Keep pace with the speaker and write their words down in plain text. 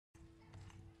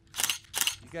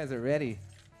guys are ready.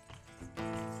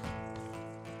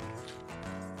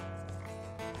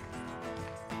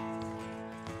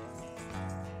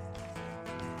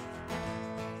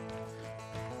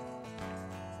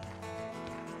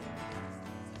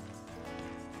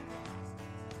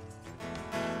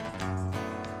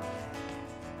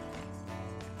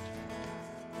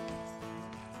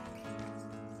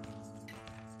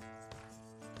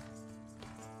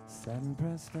 Sudden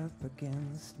pressed up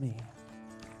against me.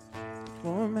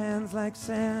 Warm hands like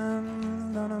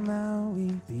sand on a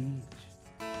Maui beach.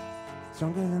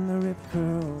 Stronger than the rip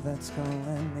curl that's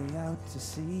calling me out to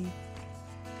sea.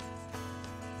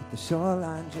 With the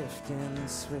shoreline drifting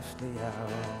swiftly out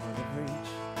of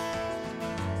reach.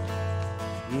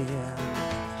 Yeah.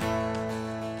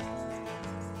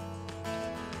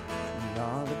 And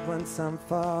all at once I'm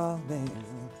falling.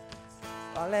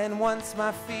 All at once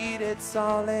my feet hit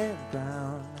solid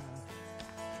ground.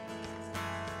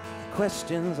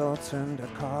 Questions all turn to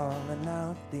calling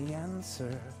out the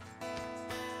answer.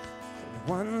 And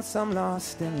once I'm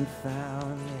lost and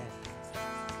found, yeah.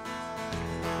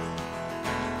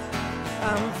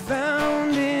 I'm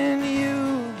found in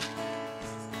you.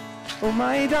 Oh,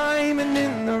 my diamond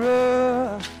in the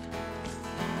rough.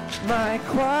 My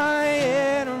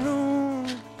quiet room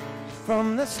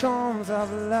from the storms of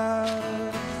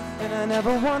love. And I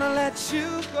never want to let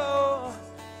you go.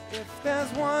 If there's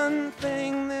one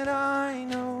thing that I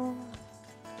know,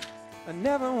 I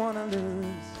never want to lose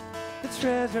the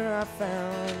treasure I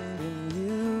found in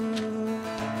you.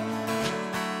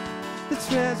 The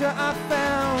treasure I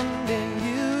found in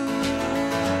you.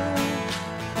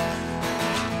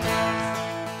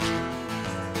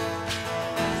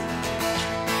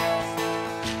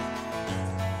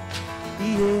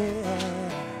 Yeah.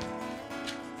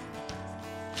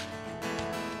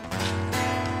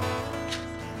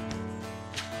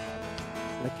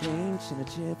 Like ancient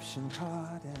Egyptian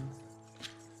cotton,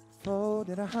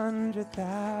 folded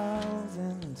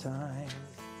 100,000 times.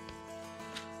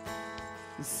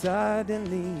 You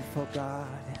suddenly forgotten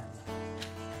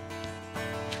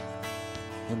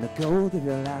when the gold of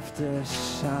your laughter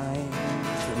shines.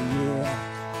 Yeah.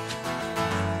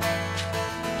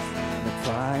 The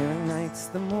fire ignites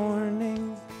the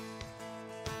morning.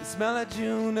 The smell of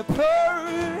juniper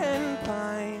and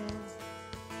pine.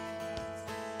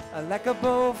 Like a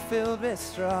bowl filled with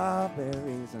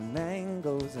strawberries and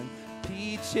mangoes and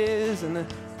peaches and the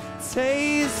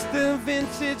taste of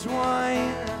vintage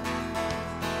wine.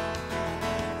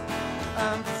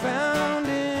 I'm found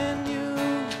in you.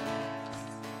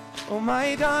 Oh,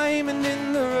 my diamond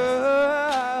in the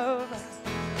rough.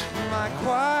 My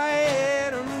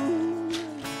quiet room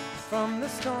from the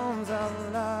storms of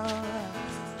love.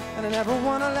 And I never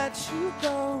want to let you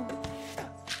go.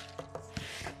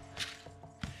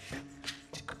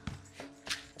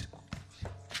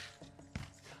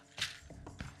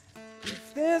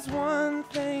 There's one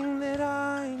thing that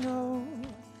I know,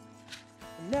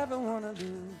 I never want to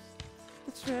lose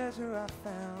the treasure I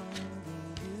found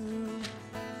in you.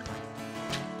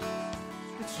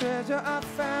 The treasure I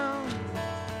found,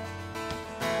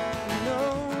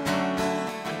 no.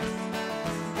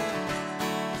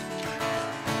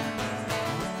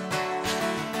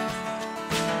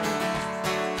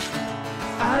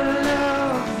 I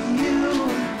love you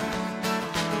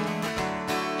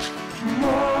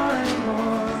more.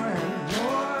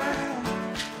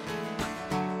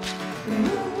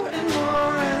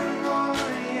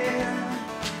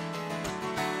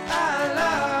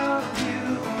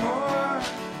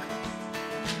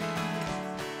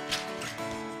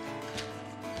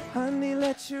 Honey,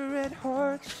 let your red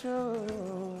heart show.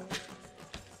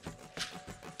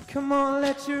 Come on,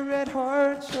 let your red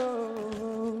heart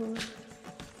show.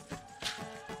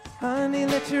 Honey,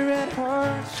 let your red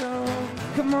heart show.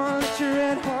 Come on, let your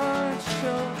red heart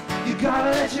show. You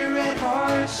gotta let your red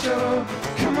heart show.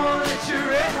 Come on, let your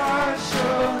red heart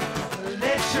show.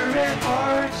 Let your red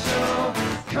heart show.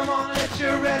 Come on, let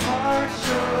your red heart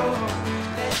show.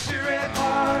 Let your red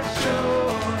heart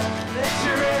show. Let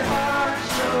your red heart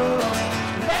show.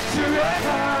 Let your red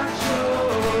heart show.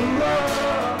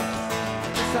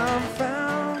 Yes, I'm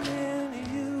found in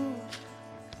you.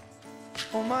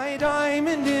 Oh, my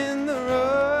diamond in the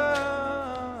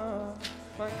rough.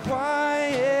 My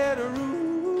quiet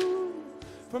room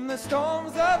from the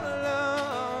storms of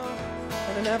love.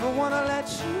 And I never want to let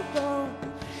you go.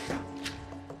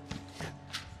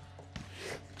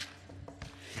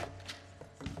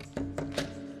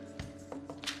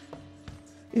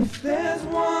 If there's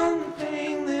one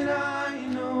thing that I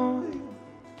know,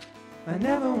 I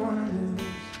never want to lose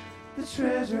the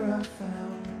treasure I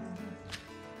found.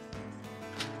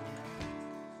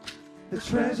 the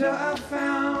treasure I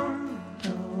found.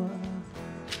 Oh,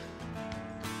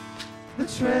 the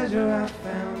treasure I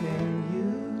found in you.